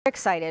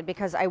Excited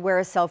because I wear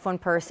a cell phone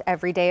purse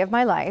every day of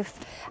my life.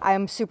 I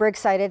am super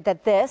excited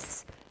that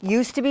this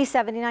used to be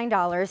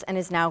 $79 and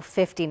is now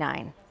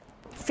 $59.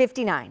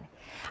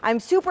 I'm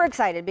super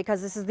excited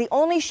because this is the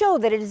only show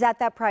that it is at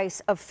that price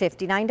of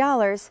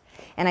 $59.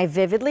 And I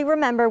vividly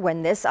remember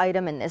when this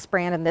item and this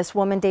brand and this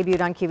woman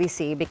debuted on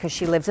QVC because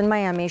she lives in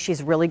Miami.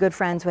 She's really good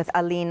friends with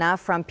Alina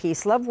from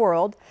Peace Love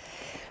World.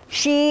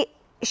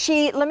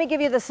 Let me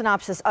give you the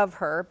synopsis of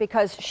her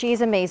because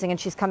she's amazing and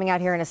she's coming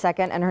out here in a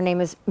second, and her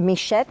name is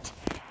Michette.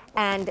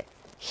 And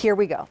here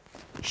we go.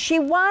 She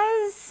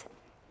was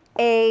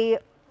a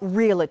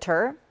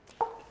realtor,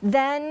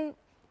 then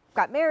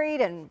got married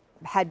and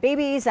had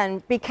babies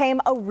and became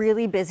a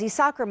really busy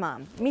soccer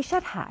mom.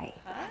 Michette, hi.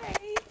 Hi.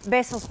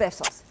 Besos,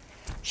 besos.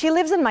 She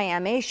lives in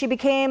Miami. She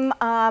became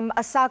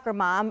a soccer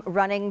mom,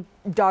 running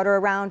daughter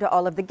around to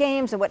all of the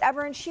games and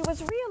whatever, and she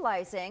was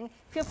realizing,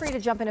 feel free to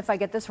jump in if I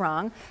get this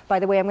wrong. By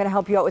the way, I'm going to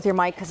help you out with your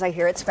mic because I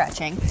hear it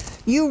scratching.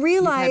 You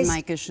realize... You've had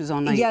mic issues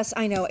all night. Yes,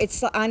 I know.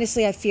 It's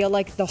honestly, I feel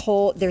like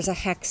there's a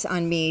hex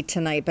on me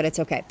tonight, but it's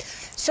okay.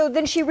 So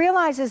then she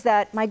realizes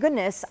that, my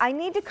goodness, I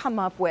need to come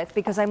up with,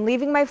 because I'm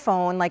leaving my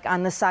phone like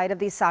on the side of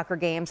these soccer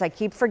games. I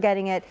keep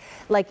forgetting it,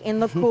 like in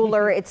the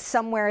cooler. It's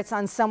somewhere, it's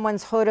on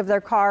someone's hood of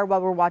their car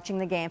while we're watching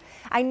the game.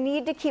 I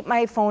need to keep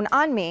my phone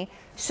on me.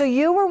 So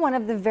you were one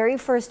of the very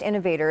first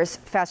innovators,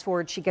 fast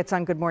forward, she gets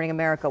on Good Morning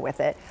America with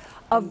it,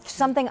 of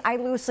something I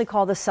loosely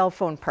call the cell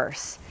phone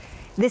purse.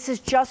 This is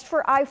just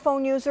for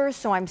iPhone users,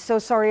 so I'm so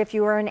sorry if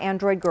you are an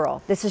Android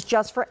girl. This is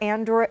just for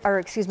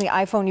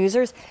iPhone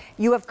users.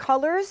 You have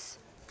colors,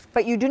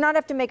 but you do not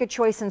have to make a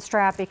choice in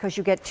strap because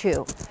you get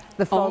two.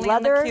 The faux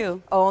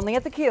leather, only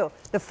at the Q.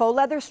 The faux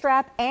leather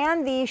strap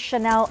and the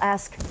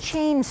Chanel-esque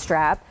chain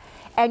strap.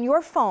 And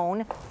your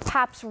phone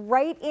taps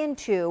right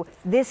into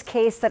this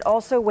case that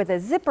also, with a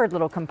zippered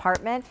little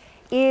compartment,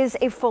 is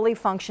a fully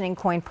functioning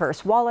coin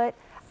purse wallet.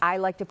 I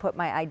like to put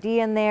my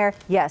ID in there.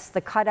 Yes, the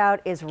cutout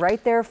is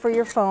right there for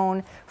your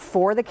phone,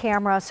 for the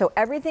camera. So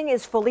everything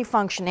is fully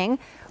functioning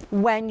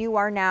when you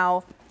are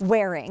now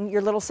wearing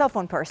your little cell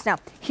phone purse. Now,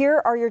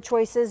 here are your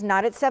choices,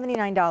 not at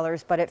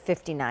 $79, but at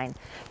 $59.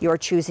 You're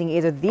choosing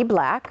either the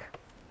black.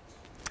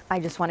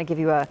 I just want to give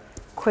you a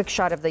quick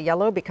shot of the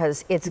yellow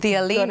because it's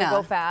gonna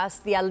go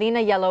fast. The Alina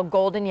yellow,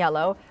 golden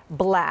yellow,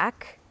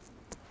 black.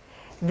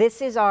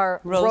 This is our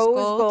rose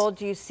gold.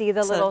 Do you see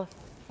the little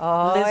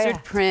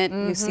lizard print?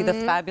 You see the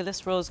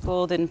fabulous rose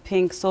gold and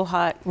pink, so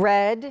hot.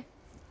 Red,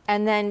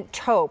 and then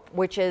taupe,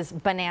 which is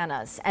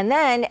bananas. And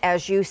then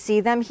as you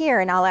see them here,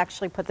 and I'll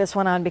actually put this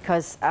one on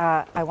because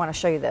I want to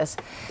show you this.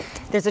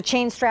 There's a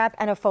chain strap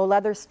and a faux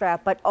leather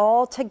strap, but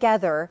all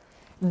together,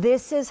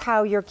 this is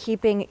how you're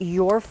keeping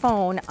your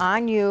phone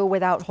on you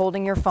without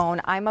holding your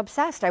phone. I'm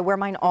obsessed. I wear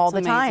mine all the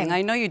time.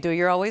 I know you do.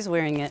 You're always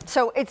wearing it.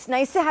 So it's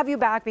nice to have you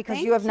back because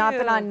you have not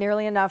been on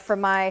nearly enough for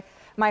my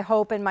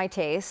hope and my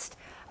taste.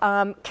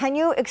 Can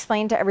you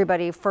explain to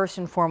everybody, first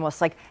and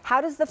foremost, like,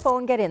 how does the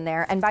phone get in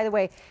there? And by the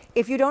way,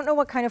 if you don't know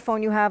what kind of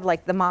phone you have,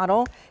 like the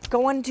model,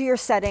 go into your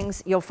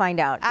settings, you'll find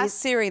out. Ask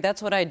Siri,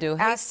 that's what I do.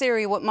 Hey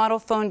Siri, what model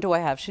phone do I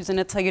have? She's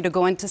gonna tell you to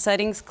go into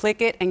settings,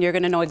 click it, and you're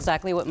gonna know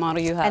exactly what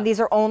model you have. And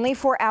these are only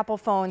for Apple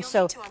phones,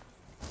 so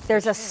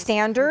there's a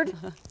standard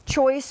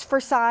choice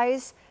for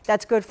size.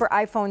 That's good for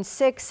iPhone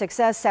 6,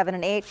 6S, 7,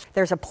 and 8.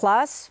 There's a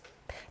Plus.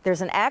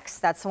 There's an X,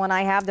 that's the one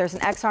I have. There's an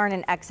XR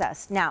and an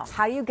XS. Now,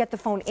 how do you get the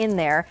phone in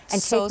there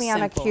and take me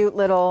on a cute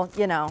little,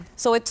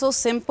 So it's so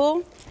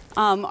simple.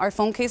 Our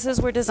phone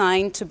cases were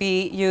designed to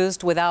be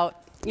used without,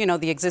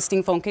 the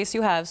existing phone case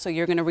you have. So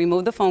you're gonna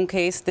remove the phone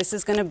case. This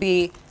is gonna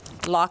be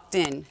locked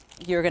in.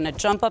 You're gonna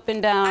jump up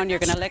and down. You're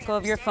gonna let go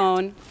of your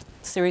phone.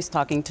 Siri's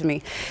talking to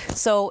me.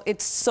 So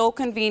it's so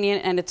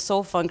convenient and it's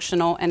so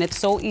functional and it's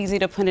so easy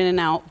to put in and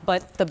out.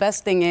 But the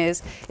best thing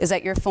is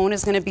that your phone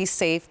is gonna be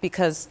safe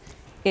because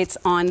it's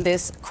on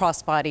this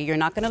crossbody. You're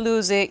not gonna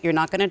lose it, you're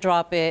not gonna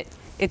drop it.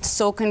 It's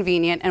so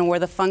convenient, and where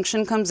the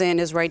function comes in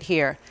is right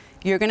here.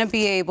 You're gonna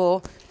be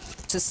able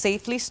to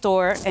safely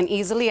store and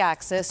easily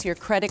access your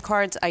credit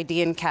cards,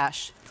 ID, and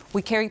cash.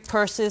 We carry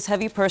purses,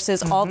 heavy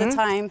purses all the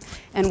time,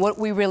 and what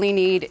we really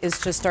need is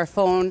just our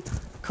phone,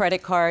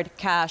 credit card,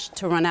 cash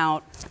to run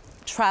out.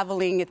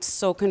 Traveling, it's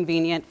so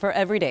convenient for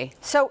every day.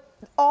 So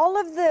all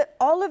of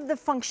the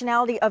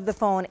functionality of the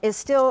phone is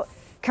still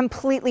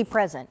completely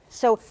present.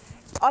 So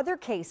other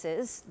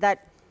cases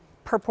that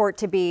purport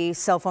to be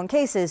cell phone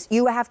cases,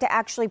 you have to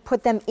actually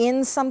put them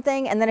in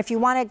something, and then if you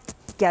want to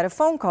get a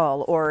phone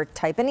call or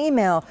type an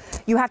email,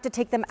 you have to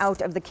take them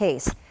out of the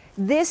case.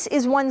 This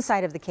is one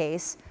side of the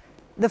case.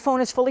 The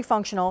phone is fully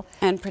functional.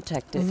 And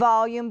protected.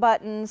 Volume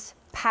buttons,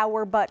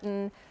 power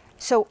button,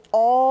 so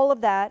all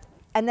of that.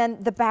 And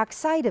then the back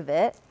side of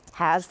it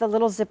has the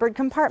little zippered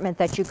compartment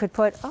that you could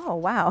put, oh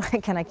wow,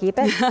 can I keep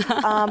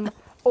it?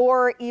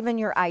 Or even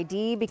your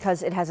ID,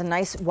 because it has a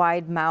nice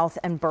wide mouth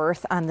and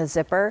berth on the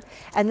zipper.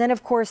 And then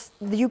of course,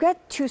 you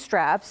get two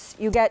straps.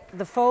 You get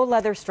the faux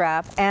leather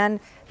strap and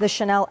the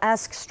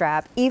Chanel-esque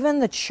strap. Even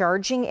the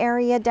charging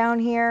area down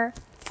here.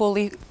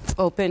 Fully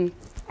open,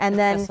 and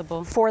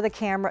accessible. Then for the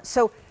camera.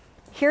 So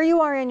here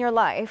you are in your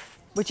life,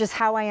 which is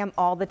how I am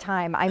all the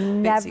time.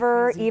 I'm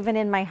never, even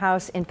in my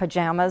house, in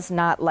pajamas,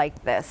 not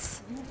like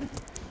this.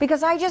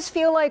 Because I just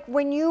feel like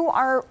when you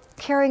are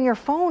carrying your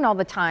phone all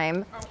the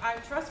time.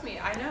 Trust me,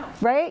 I know.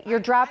 Right? You're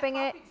dropping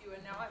it. You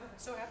and now I'm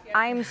so happy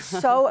I'm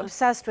so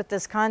obsessed with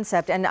this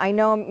concept. And I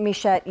know,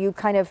 Michette, you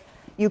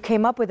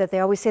came up with it. They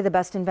always say the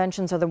best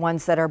inventions are the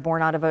ones that are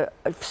born out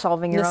of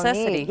solving your own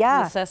need.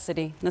 Yeah.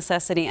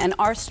 Necessity. And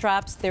our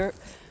straps, they're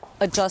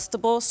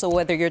adjustable, so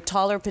whether you're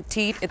tall or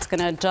petite, it's going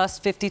to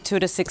adjust 52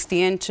 to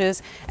 60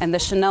 inches. And the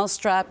Chanel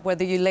strap,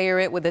 whether you layer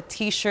it with a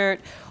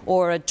t-shirt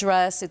or a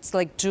dress, it's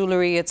like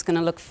jewelry, it's going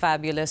to look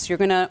fabulous. You're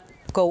going to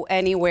go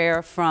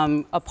anywhere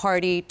from a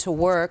party to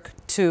work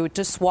to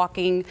just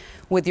walking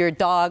with your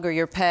dog or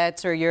your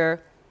pets or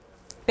your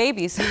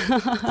babies.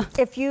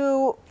 If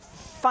you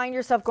find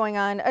yourself going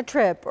on a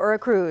trip or a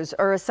cruise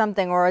or a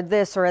something or a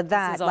this or a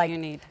that, this is all you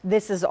need.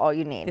 This is all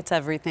you need. It's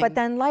everything. But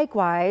then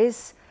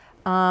likewise,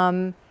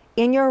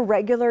 in your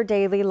regular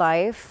daily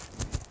life,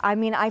 I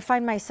mean, I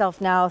find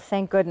myself now,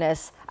 thank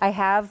goodness, I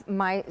have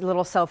my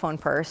little cell phone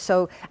purse,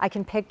 so I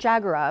can pick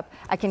Jagger up,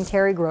 I can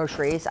carry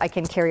groceries, I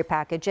can carry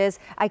packages,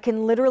 I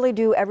can literally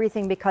do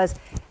everything because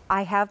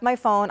I have my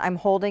phone, I'm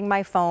holding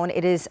my phone,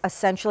 it is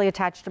essentially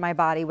attached to my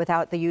body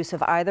without the use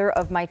of either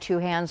of my two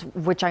hands,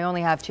 which I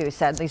only have two,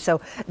 sadly,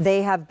 so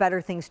they have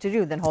better things to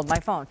do than hold my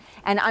phone.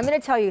 And I'm gonna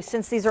tell you,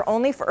 since these are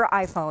only for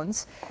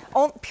iPhones,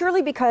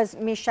 purely because,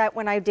 Michette,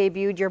 when I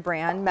debuted your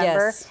brand,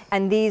 remember? Yes.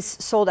 And these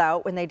sold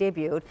out when they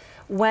debuted.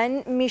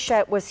 When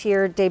Michette was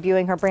here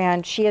debuting her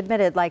brand, she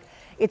admitted, like,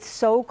 it's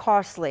so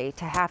costly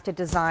to have to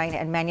design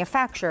and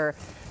manufacture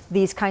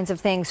these kinds of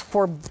things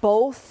for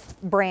both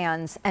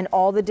brands and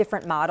all the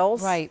different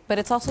models. Right, but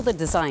it's also the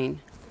design.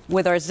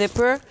 With our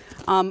zipper,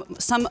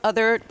 some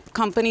other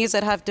companies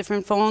that have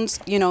different phones,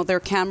 you know,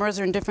 their cameras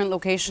are in different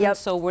locations,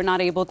 so we're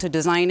not able to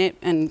design it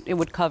and it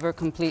would cover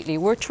completely.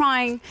 We're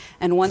trying,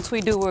 and once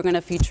we do, we're going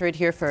to feature it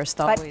here first,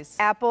 always.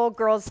 But Apple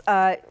girls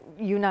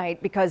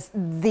unite, because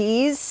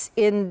these,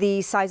 in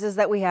the sizes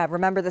that we have,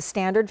 remember the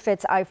standard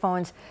fits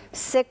iPhones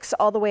 6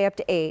 all the way up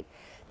to 8.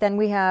 Then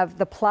we have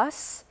the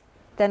Plus.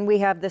 Then we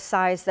have the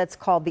size that's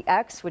called the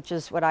X, which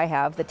is what I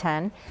have, the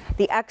 10.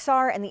 The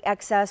XR and the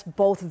XS,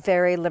 both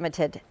very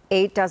limited.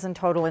 8 dozen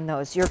total in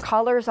those. Your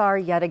colors are,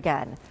 yet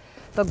again,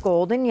 the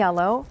gold and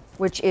yellow,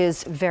 which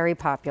is very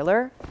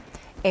popular.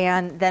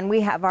 And then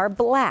we have our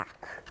black.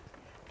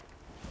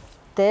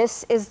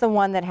 This is the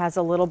one that has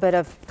a little bit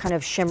of kind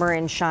of shimmer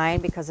and shine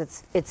because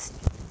it's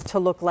to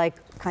look like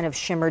kind of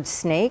shimmered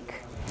snake.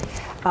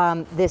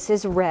 This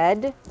is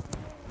red.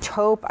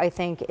 Taupe, I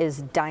think, is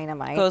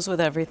dynamite. Goes with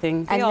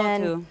everything. They all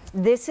do.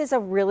 This is a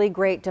really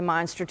great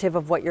demonstrative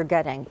of what you're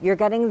getting. You're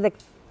getting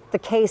the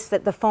case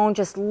that the phone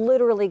just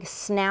literally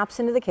snaps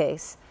into the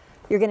case.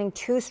 You're getting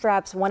 2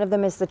 straps. One of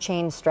them is the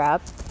chain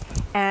strap.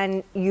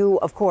 And you,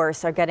 of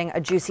course, are getting a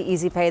Juicy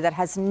Easy Pay that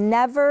has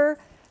never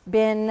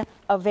been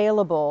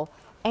available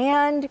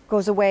and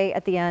goes away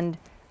at the end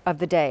of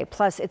the day.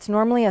 Plus, it's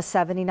normally a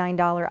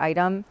 $79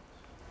 item.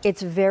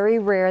 It's very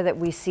rare that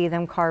we see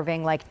them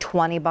carving like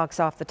 $20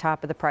 off the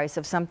top of the price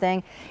of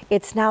something.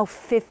 It's now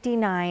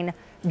 $59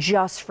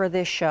 just for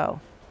this show.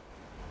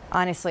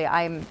 Honestly,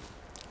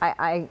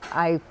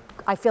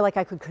 I feel like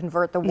I could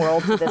convert the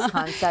world to this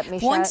concept,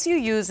 Michelle. Once you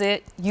use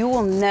it, you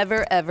will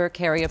never ever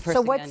carry a purse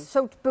again.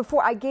 So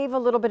before I gave a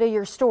little bit of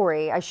your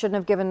story, I shouldn't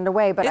have given it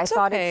away, but I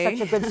thought it's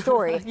such a good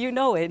story. You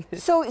know it.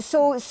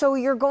 So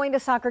you're going to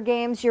soccer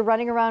games, you're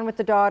running around with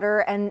the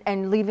daughter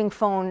and leaving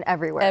phone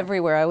everywhere.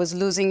 Everywhere. I was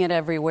losing it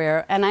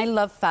everywhere. And I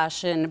love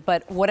fashion,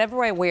 but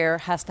whatever I wear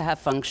has to have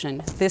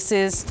function. This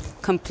is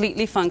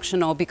completely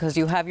functional because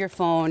you have your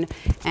phone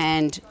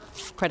and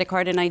credit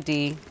card and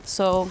ID.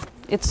 So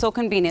it's so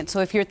convenient. So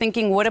if you're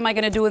thinking, what am I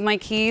going to do with my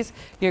keys?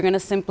 You're going to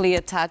simply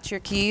attach your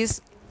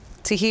keys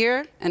to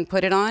here and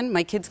put it on.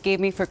 My kids gave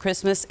me for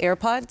Christmas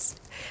AirPods.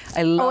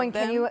 I love them.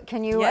 Oh, and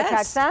can you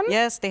attach them?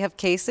 Yes, they have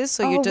cases,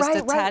 so you just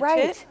attach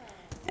it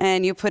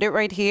and you put it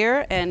right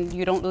here and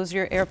you don't lose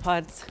your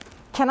AirPods.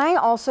 Can I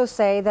also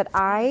say that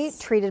I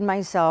treated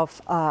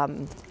myself, I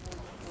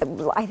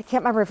can't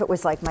remember if it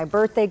was like my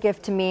birthday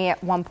gift to me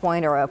at one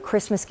point or a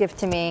Christmas gift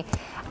to me,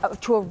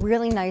 to a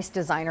really nice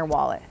designer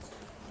wallet.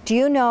 Do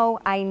you know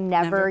I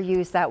never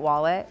use that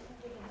wallet?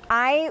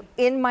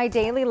 In my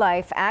daily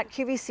life at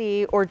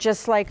QVC or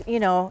just like, you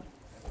know,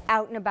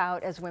 out and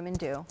about as women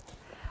do,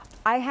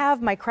 I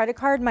have my credit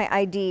card, my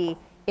ID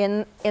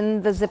in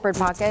the zippered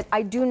pocket.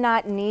 I do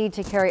not need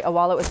to carry a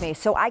wallet with me.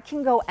 So I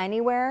can go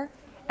anywhere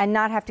and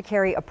not have to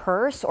carry a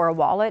purse or a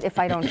wallet if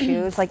I don't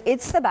choose. Like,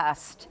 it's the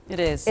best. It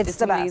is. It's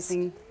the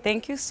amazing. best.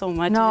 Thank you so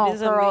much. No, it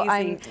is girl,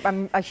 amazing.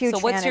 I'm a huge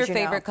fan. So what's your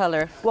favorite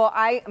color? Well,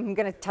 I'm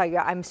going to tell you,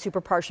 I'm super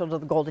partial to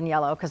the golden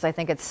yellow because I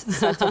think it's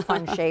such a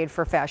fun shade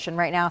for fashion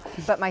right now.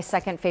 But my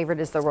second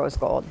favorite is the rose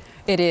gold.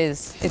 It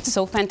is. It's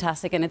so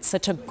fantastic, and it's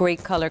such a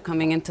great color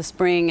coming into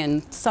spring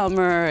and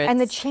summer. And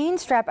the chain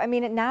strap, I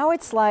mean, now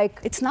it's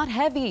like... It's not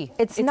heavy.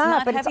 It's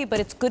not heavy,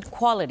 but it's good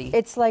quality.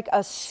 It's like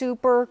a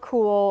super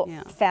cool,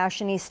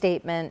 fashion-y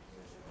statement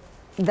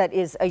that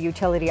is a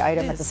utility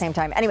item at the same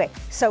time. Anyway,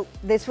 so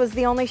this was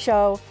the only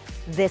show.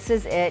 This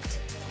is it.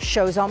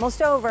 Show's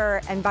almost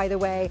over. And by the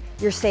way,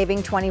 you're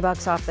saving 20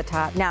 bucks off the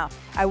top. Now,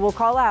 I will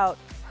call out,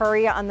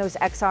 hurry on those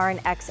XR and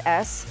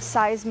XS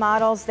size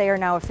models. They are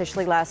now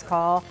officially last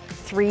call.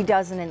 3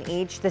 dozen in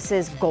each. This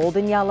is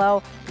golden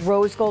yellow,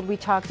 rose gold we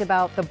talked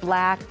about, the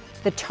black,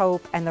 the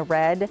taupe, and the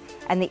red.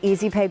 And the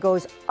Easy Pay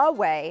goes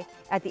away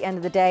at the end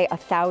of the day.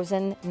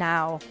 1,000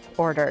 now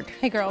ordered.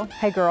 Hey, girl.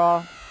 Hey,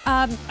 girl.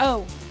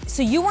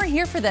 So you weren't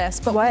here for this,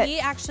 but What? we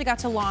actually got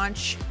to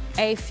launch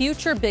a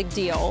future big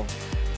deal